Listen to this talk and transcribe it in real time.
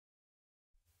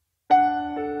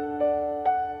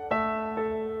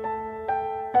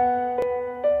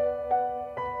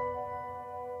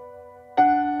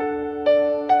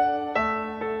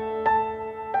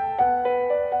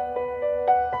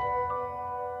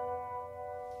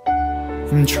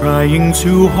I'm trying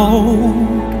to hold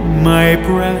my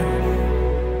breath.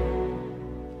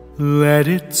 Let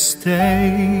it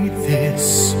stay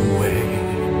this way.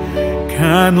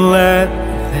 Can't let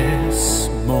this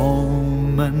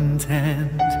moment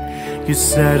end. You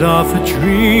set off a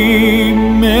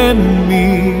dream in me,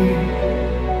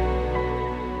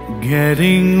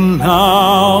 getting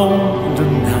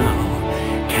louder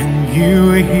now. Can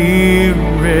you hear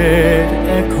it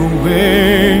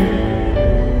echoing?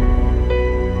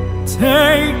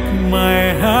 Take my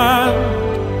hand.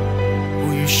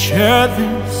 Will you share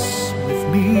this with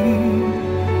me?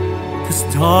 'Cause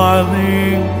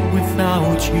darling,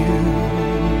 without you,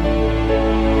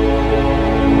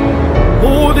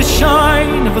 oh, the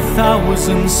shine of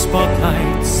 1,000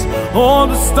 spotlights, all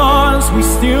the stars we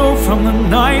steal from the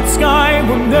night sky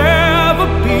will never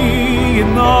be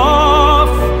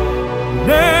enough,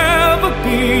 never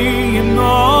be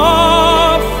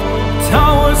enough.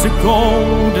 Towers of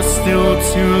gold are still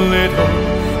too little.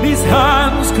 These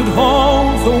hands could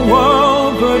hold the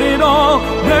world, but it'll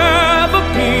never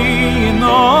be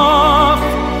enough,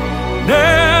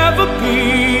 never be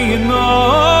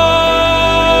enough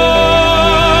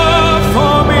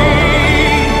for me.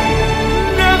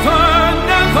 Never,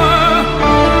 never,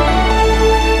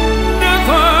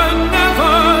 never,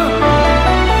 never,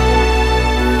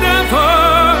 never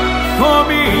for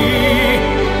me,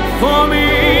 for me.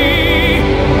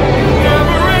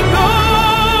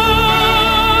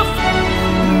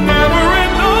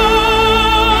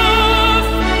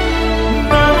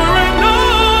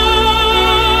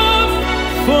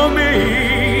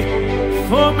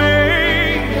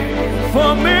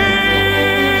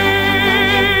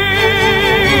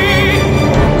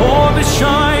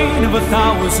 Of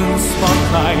 1,000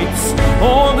 spotlights,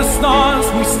 all the stars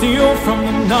we steal from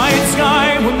the night sky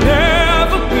will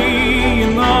never be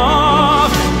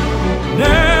enough,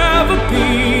 never be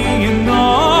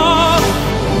enough.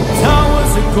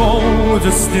 Towers of gold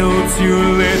are still too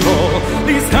little.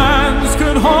 These hands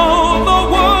could hold the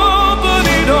world, but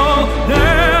it'll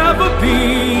never be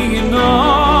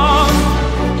enough,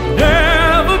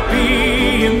 never be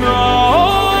enough.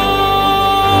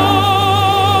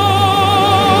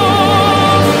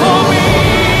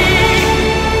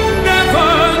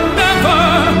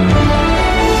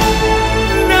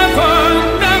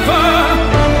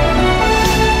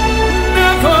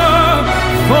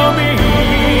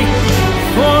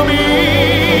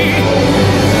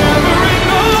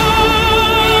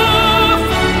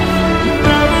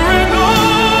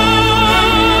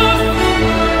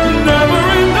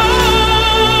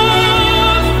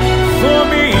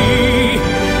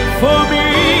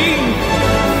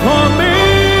 For me.